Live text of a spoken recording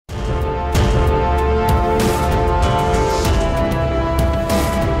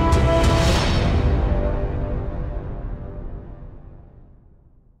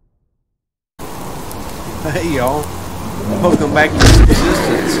y'all. Welcome back to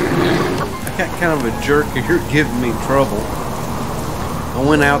Subsistence. I got kind of a jerk here giving me trouble. I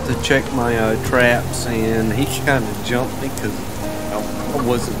went out to check my traps and he kind of jumped me because I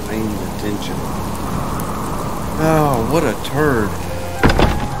wasn't paying attention. Oh, what a turd.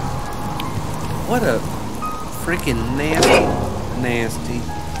 What a freaking nasty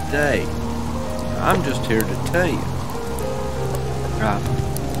day. I'm just here to tell you.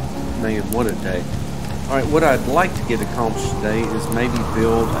 Man, what a day. Alright, what I'd like to get accomplished today is maybe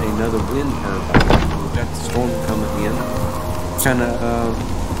build another wind turbine. We've got the storm coming in. Kind of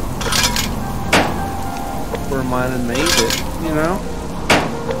reminded me that, you know,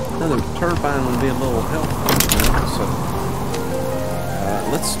 another turbine would be a little helpful, you know? So,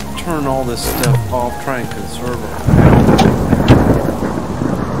 let's turn all this stuff off, try and conserve our power.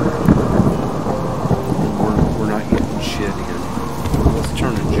 We're not getting shit in. Let's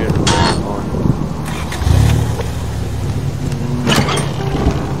turn the generator on.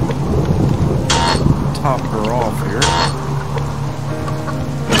 Top her off here.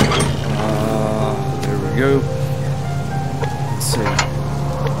 There we go. Let's see.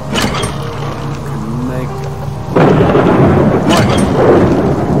 Connect. What?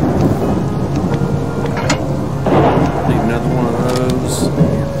 Need another one of those.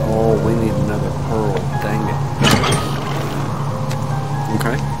 Oh, we need another pearl. Dang it.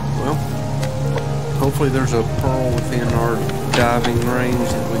 Okay, well, hopefully there's a pearl within our diving range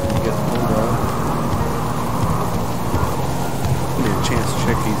that we can get hold of. Give me a chance to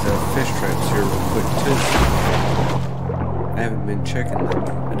check these fish traps here real quick too. I haven't been checking them.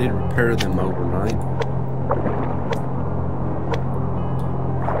 I did repair them overnight.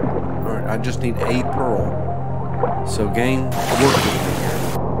 Alright, I just need a pearl. So game, work with me here.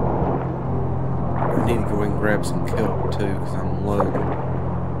 I need to go and grab some kelp too, because I'm low.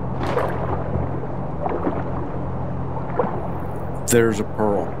 There's a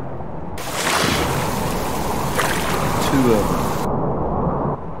pearl. 2 of them.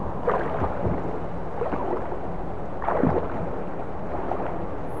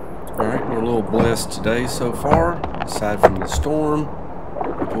 Alright, we're a little blessed today so far, aside from the storm.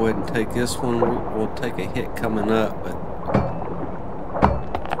 Go ahead and take this one. We'll take a hit coming up, but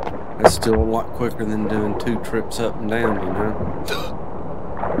that's still a lot quicker than doing 2 trips up and down, you know?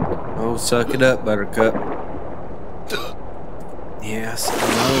 Oh, suck it up, Buttercup. Yes, I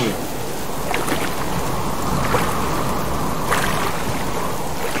know.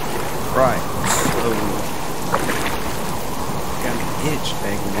 Right, so got an itch,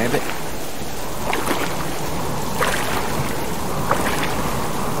 dang-nabbit.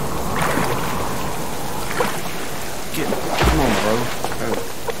 Come on, bro. Go.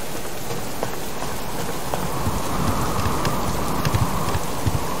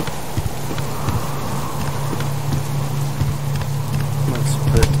 Let's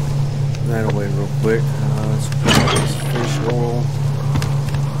put that away real quick. Let's put this fish oil.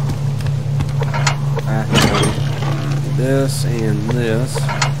 I have this and this.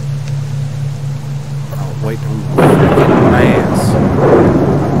 I'll wait on the freaking mass.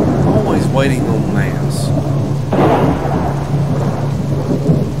 Always waiting on mass.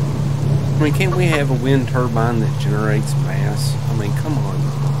 I mean, can't we have a wind turbine that generates mass? I mean, come on.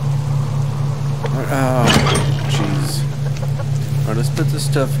 Oh, jeez. Alright, let's put this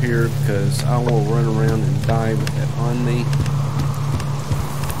stuff here because I will run around and die with that on me.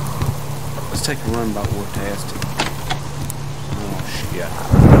 Let's take a run about Wartastic. Oh, shit.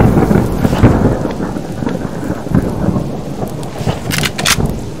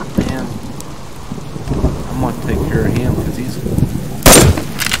 Man, I'm going to take care of him because he's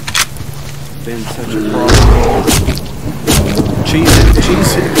been such a problem. Cheese it,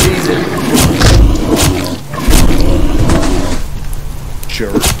 cheese it, cheese it.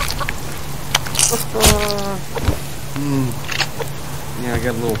 Jerk. Yeah, I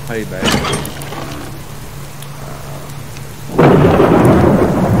got a little payback.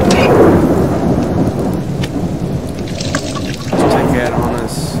 Let's take that on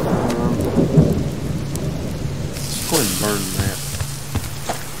us. Let's go ahead and burn that.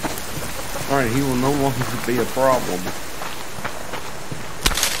 Alright, he will no longer be a problem.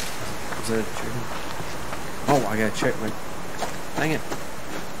 Is that a chicken? Oh, I gotta check my... Dang it.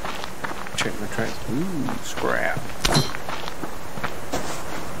 Check my tracks. Ooh, scrap.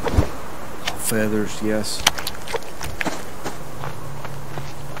 Feathers, yes.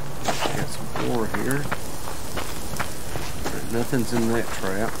 Got some ore here. Right, nothing's in that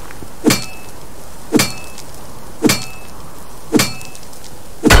trap.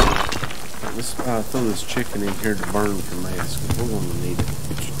 Let's throw this chicken in here to burn for mass. We're going to need it.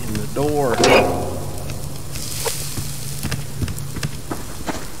 Get in the door.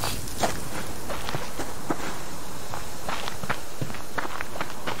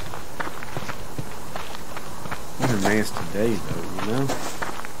 nasty day though, you know?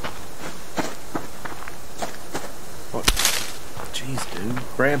 What? Jeez, dude.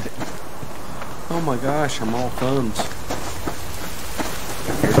 Grab it. Oh my gosh, I'm all thumbs.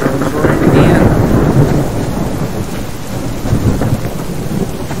 Here comes the rain again.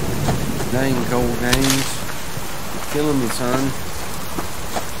 Dang cold games. You're killing me, son.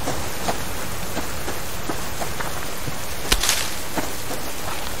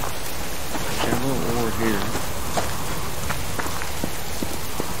 Got a little ore here.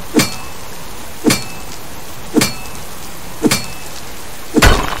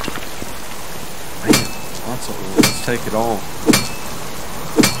 Man, lots of ore. Let's take it all.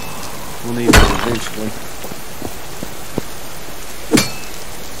 We'll need it eventually.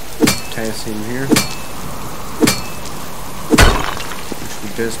 Potassium here, which we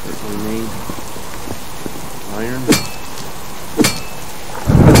desperately need. Iron.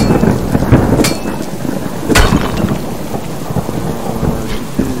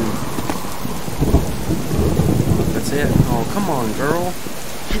 That's it. Oh, come on, girl.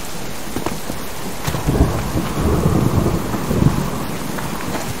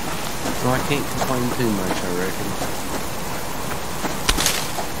 No, I can't complain too much, I reckon.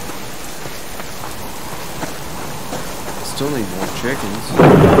 Still need more chickens.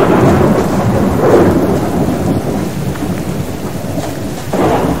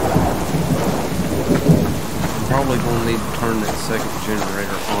 I'm probably going to need to turn that second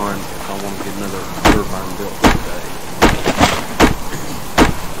generator on if I want to get another turbine built today.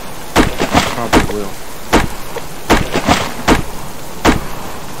 Probably will.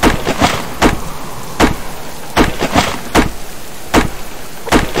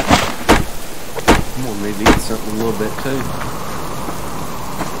 I'm gonna need to eat something a little bit too.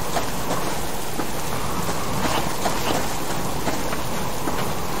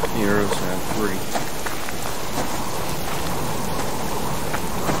 The arrows have 3.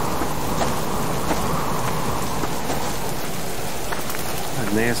 A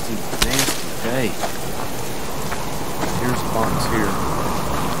nasty, nasty day. Here's a box here.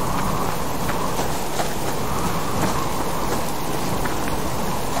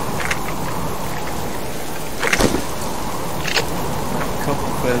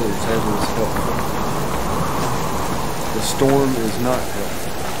 Feathers having is helpful. The storm is not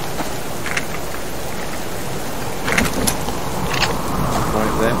helpful.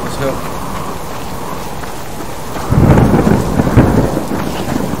 Right, that was helpful.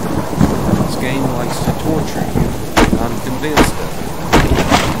 This game likes to torture you. I'm convinced of it.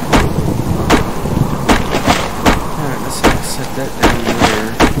 Alright, let's set that down there.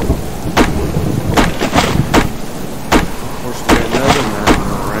 Of course, we got another 9.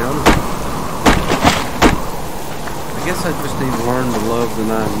 I guess I just need to learn to love the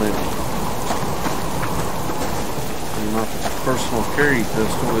 9mm. And my personal carry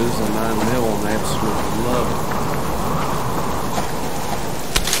pistol is a 9mm and I absolutely love it.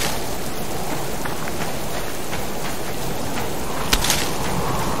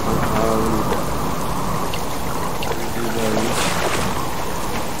 Do those.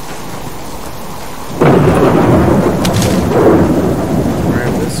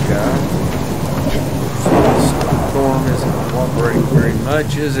 Grab this guy. Storm isn't cooperating very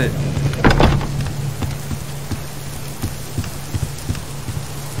much, is it?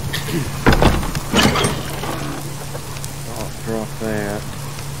 Drop that.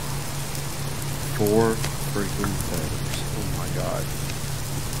 4 freaking feathers. Oh my god.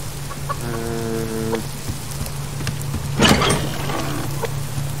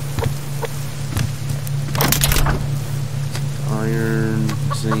 Iron,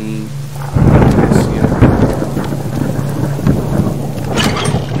 zinc, potassium.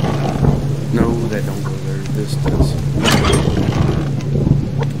 No, that don't go there. This does.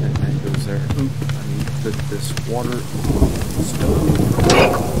 And that goes there. Oop, I need to put this water in the stove.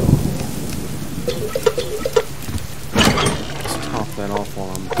 Let's top that off while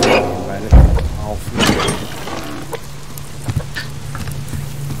I'm thinking about it. I'll forget.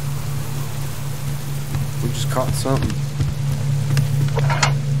 We just caught something.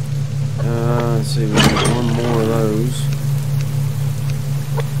 Let's see, we need 1 more of those.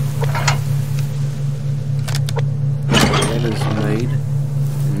 That is made.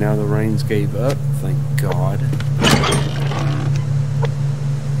 And now the rains gave up, thank God.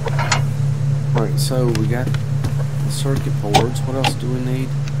 Alright, so we got the circuit boards. What else do we need?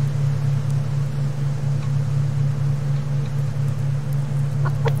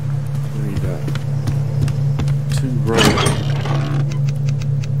 We need 2 rope.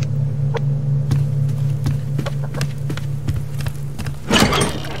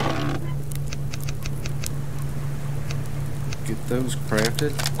 those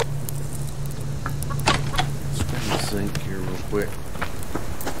crafted. Let's grab the zinc here real quick.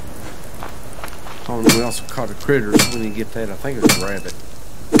 Oh, and we also caught a critter, so we need to get that. I think it was a rabbit.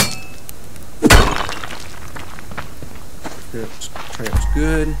 Trap's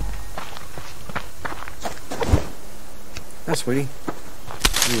good. Hi, sweetie.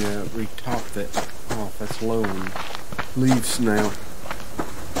 I'm gonna re-top that off. That's low in leaves now.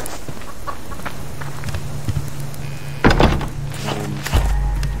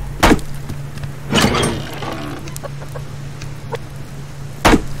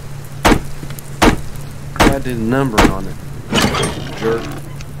 I did a number on it. Jerk.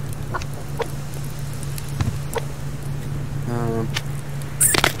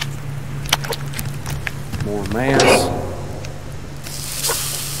 More mass.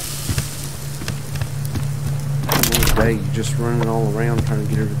 One day you're just running all around trying to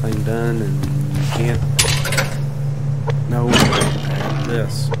get everything done and you can't. No, I have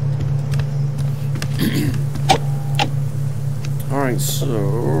this. Alright,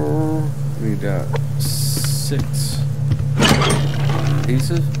 so we got 6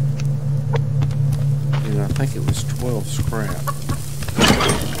 pieces. And I think it was 12 scrap.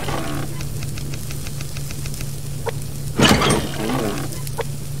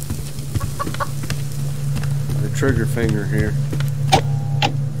 Trigger finger here.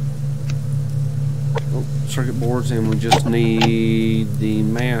 Oh, circuit boards, and we just need the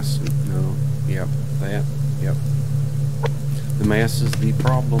mass. No, yep, that, yep. The mass is the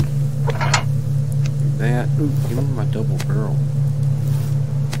problem. That, ooh, give me my double barrel.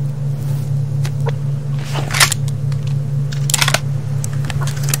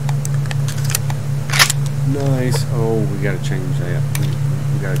 Nice. Oh, we gotta change that.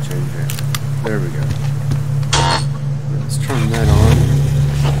 We gotta change that. There we go. Let's turn that on.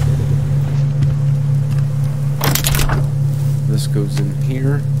 This goes in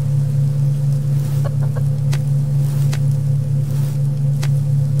here.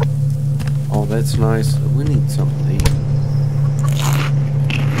 Oh, that's nice. We need something to eat.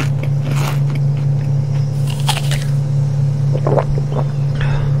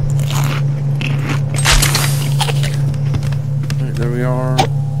 Alright, there we are.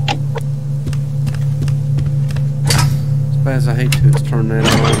 As I hate to, let's turn that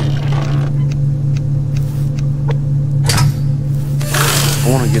on. I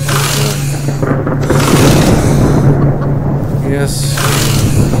want to get this done. Yes.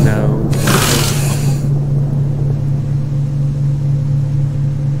 No.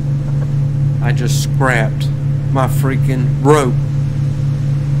 I just scrapped my freaking rope.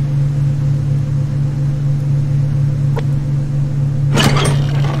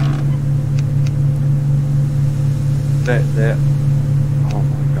 That, oh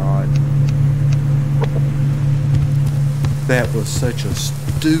my God. That was such a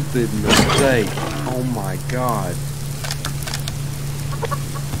stupid mistake. Oh my God.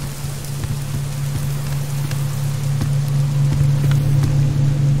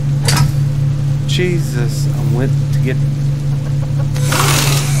 Jesus, I went to get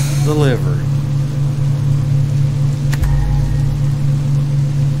the liver.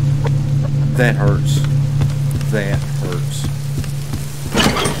 That hurts. That hurts.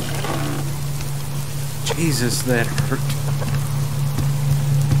 Jesus, that hurt.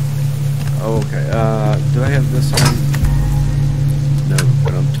 Okay, do I have this on? No,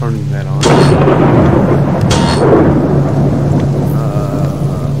 but I'm turning that on.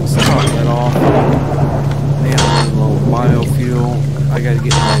 Let's top that off. Man, I'm a little biofuel. I gotta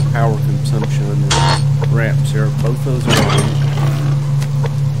get my power consumption wraps here. Both those are on.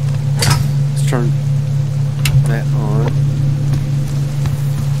 Let's turn that on.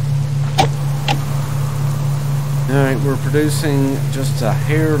 Alright, we're producing just a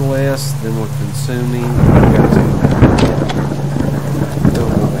hair less than we're consuming. We gotta take that. Fill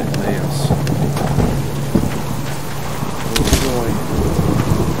all that mass. Oh boy.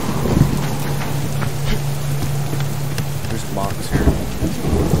 There's a box here.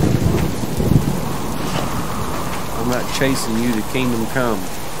 I'm not chasing you to kingdom come.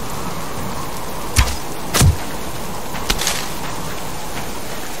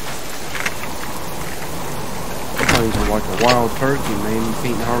 Like a wild turkey, man. You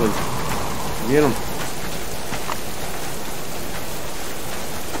can't hardly get them.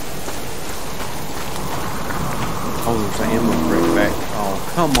 Oh, there's an ammo crate back. Oh,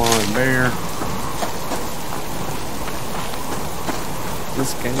 come on, bear.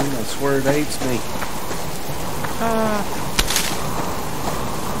 This game, I swear it hates me.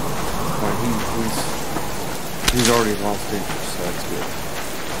 Right, he's already lost interest, so that's good.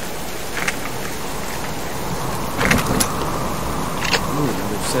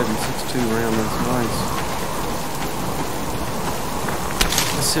 7.62 round. That's nice.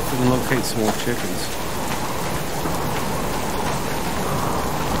 Let's see if we can locate some more chickens.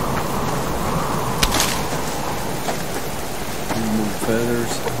 More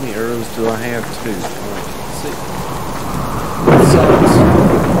feathers. How many arrows do I have? 2. Alright, let's see. That sucks.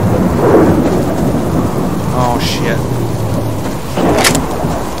 Oh shit.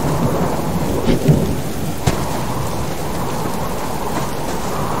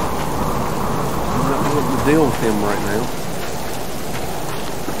 I'm not wanting to deal with him right now.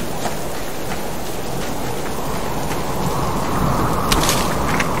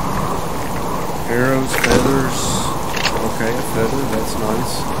 Arrows, feathers. Okay, a feather, that's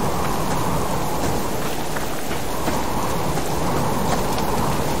nice.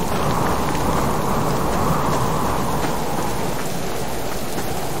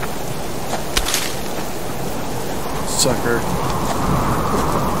 Sucker.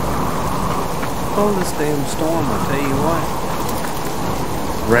 Oh, this damn storm, I tell you what.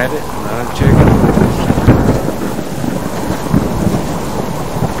 Rabbit, not a chicken.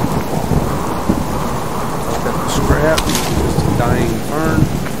 Got the scrap, just a dying fern.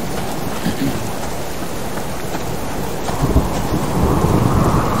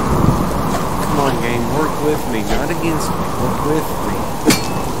 Come on, game, work with me, not against me, work with me.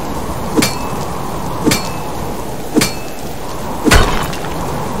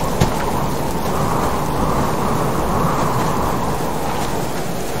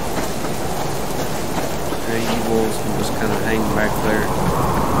 Back there.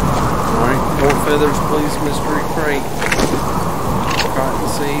 Alright, more feathers please, Mystery Crate.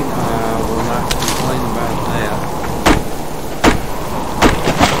 Cottonseed, I will not complain about that.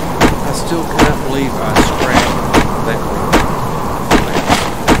 I still cannot believe I scrapped that one.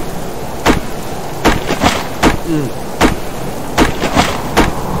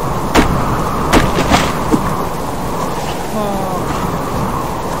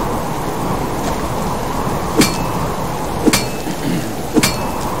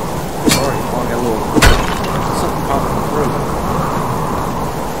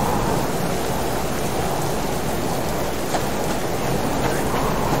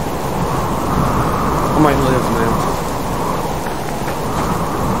 I might live now.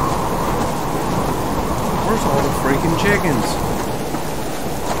 Where's all the freaking chickens?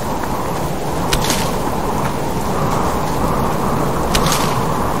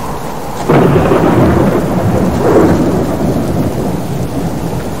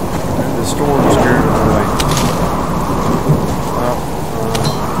 The storm scared them away. Well,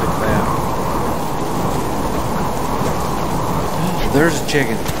 like that. There's a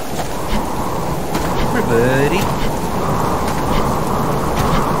chicken. Buddy.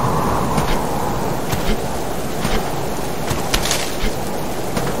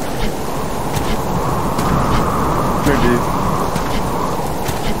 Here, dude.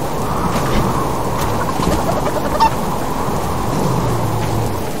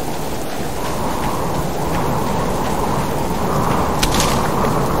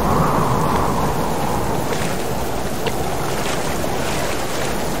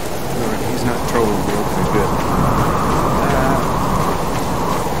 He's not trolling me. Okay, good.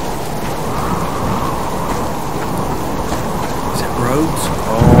 Is it roads?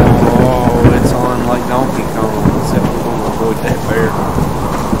 Oh, it's on like Donkey Kong, except we're going to avoid that bear.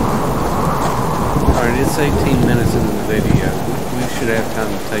 Alright, it's 18 minutes into the video. We should have time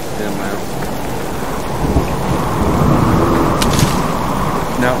to take them out.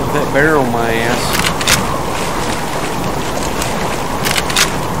 Now, with that bear on my ass,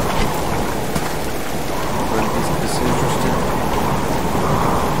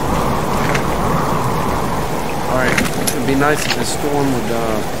 it'd be nice if the storm would,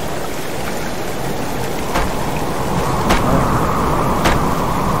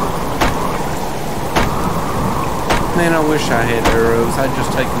 man, I wish I had arrows. I'd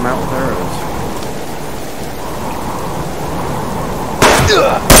just take them out with arrows.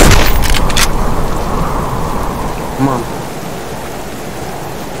 Come on.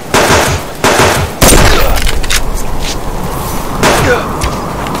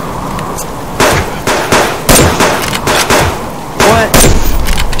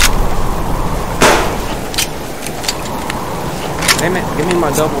 Damn it, give me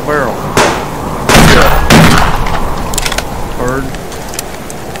my double barrel. Bird.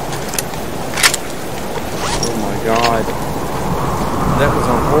 Oh my god. That was a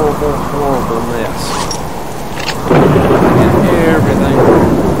horrible, horrible mess. And everything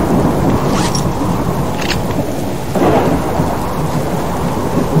wrong.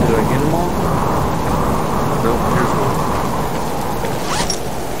 Did I get them all? Nope, here's one.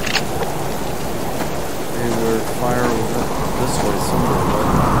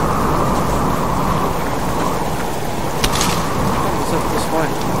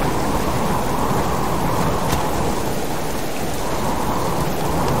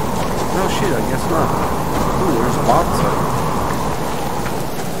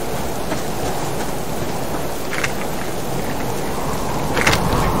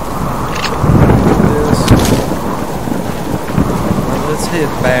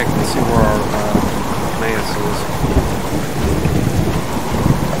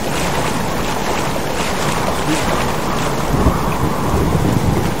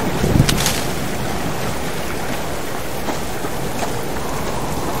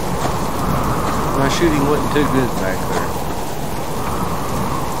 too good back there.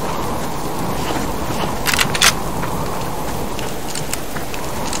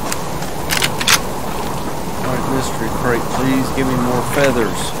 Alright, mystery crate, please give me more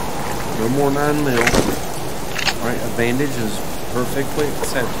feathers. No more 9mm. Alright, a bandage is perfectly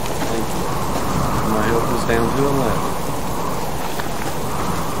acceptable. Thank you. My health is down to 11.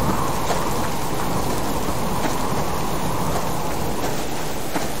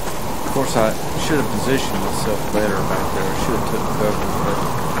 Of course, I should have positioned myself better back there. I should have took cover, but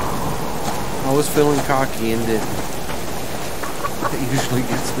I was feeling cocky and didn't. It usually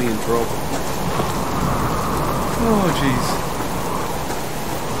gets me in trouble. Oh, jeez.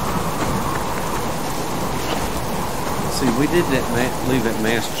 See, we did that leave that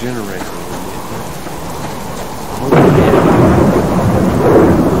mass generator on.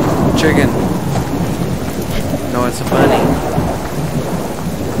 Chicken. No, it's a bunny.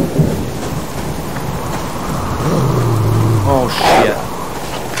 Oh shit.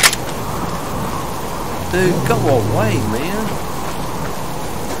 Dude, go away, man.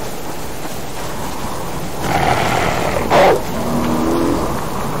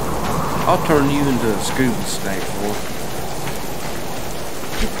 I'll turn you into a scuba snake, boy.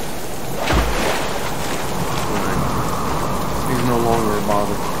 Alright. He's no longer a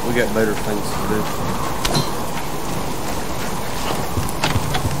bother. We got better things to do.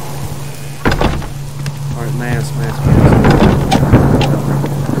 Alright, mass.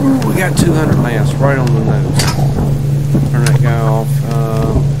 Ooh, we got 200 mass right on the nose. Turn that guy off.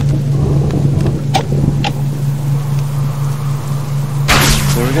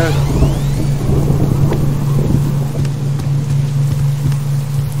 There we go.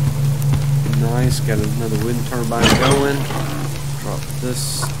 Nice, got another wind turbine going. Drop this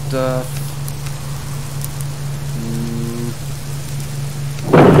stuff.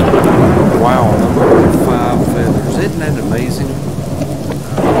 Wow, number 5 feathers. Isn't that amazing?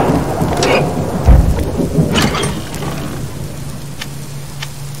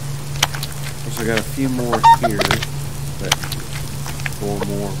 Of course, I got a few more here, but 4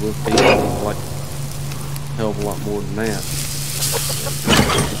 more will be like a hell of a lot more than that.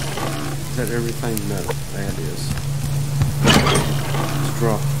 Is that everything? No, that is. Let's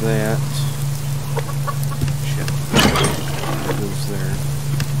drop that. Shit. That goes there.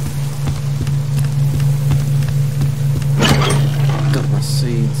 Got my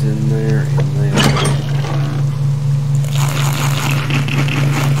seeds in there and there.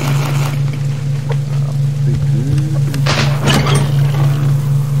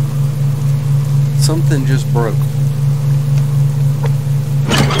 Something just broke.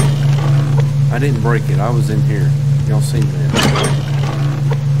 I didn't break it. I was in here. Y'all seen that?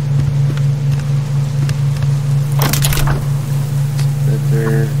 That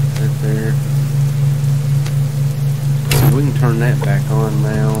there. That there. So we can turn that back on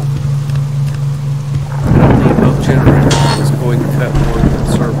now. I don't need both generators. Let's go ahead and cut one and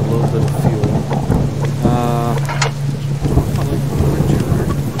conserve a little bit of fuel.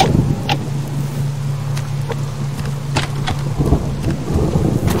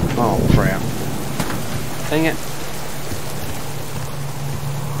 Oh crap. Dang it.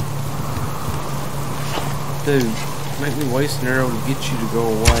 Dude, make me waste an arrow to get you to go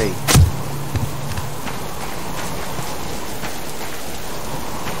away.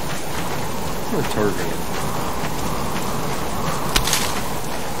 What a turbine.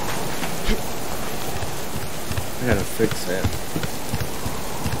 I gotta fix that.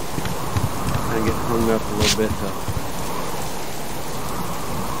 I get hung up a little bit to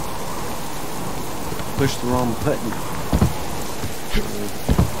push the wrong button.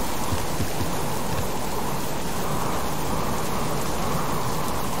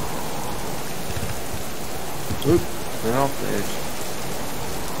 Oop, right off the edge.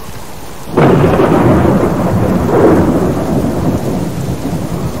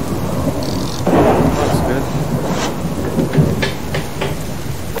 That's good.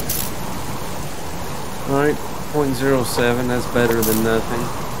 Alright, 0.07, that's better than nothing.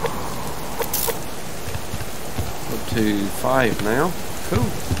 To 5 now. Cool.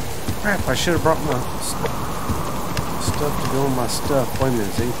 Crap, I should have brought my stuff to go on my stuff. Wait a minute,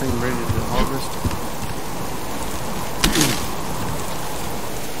 is anything ready to harvest?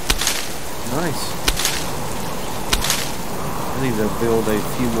 Nice. I need to build a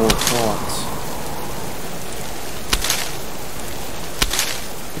few more plots.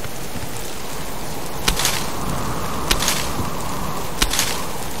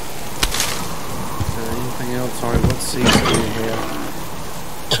 Anything else? Alright, what seeds do we have?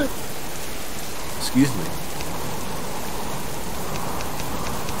 Excuse me.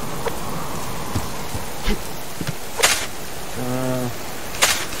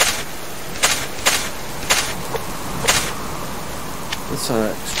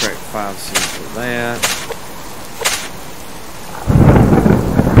 let's extract 5 seeds of that.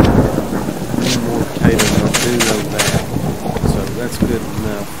 Need more potatoes, I do know that. So that's good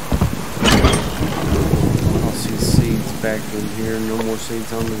enough. I'll see seeds back in here. No more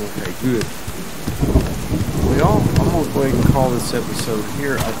seeds on them. Okay, good. I'm going to go ahead and call this episode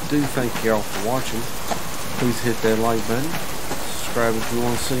here. I do thank y'all for watching. Please hit that like button. Subscribe if you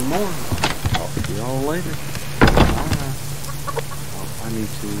want to see more. Talk to y'all later. Bye. I need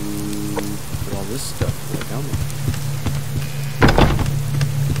to put all this stuff away, don't I?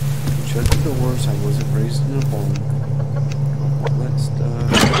 Shut the doors. I wasn't raised in a barn. All that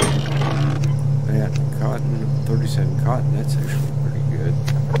stuff. That cotton, 37 cotton. That's actually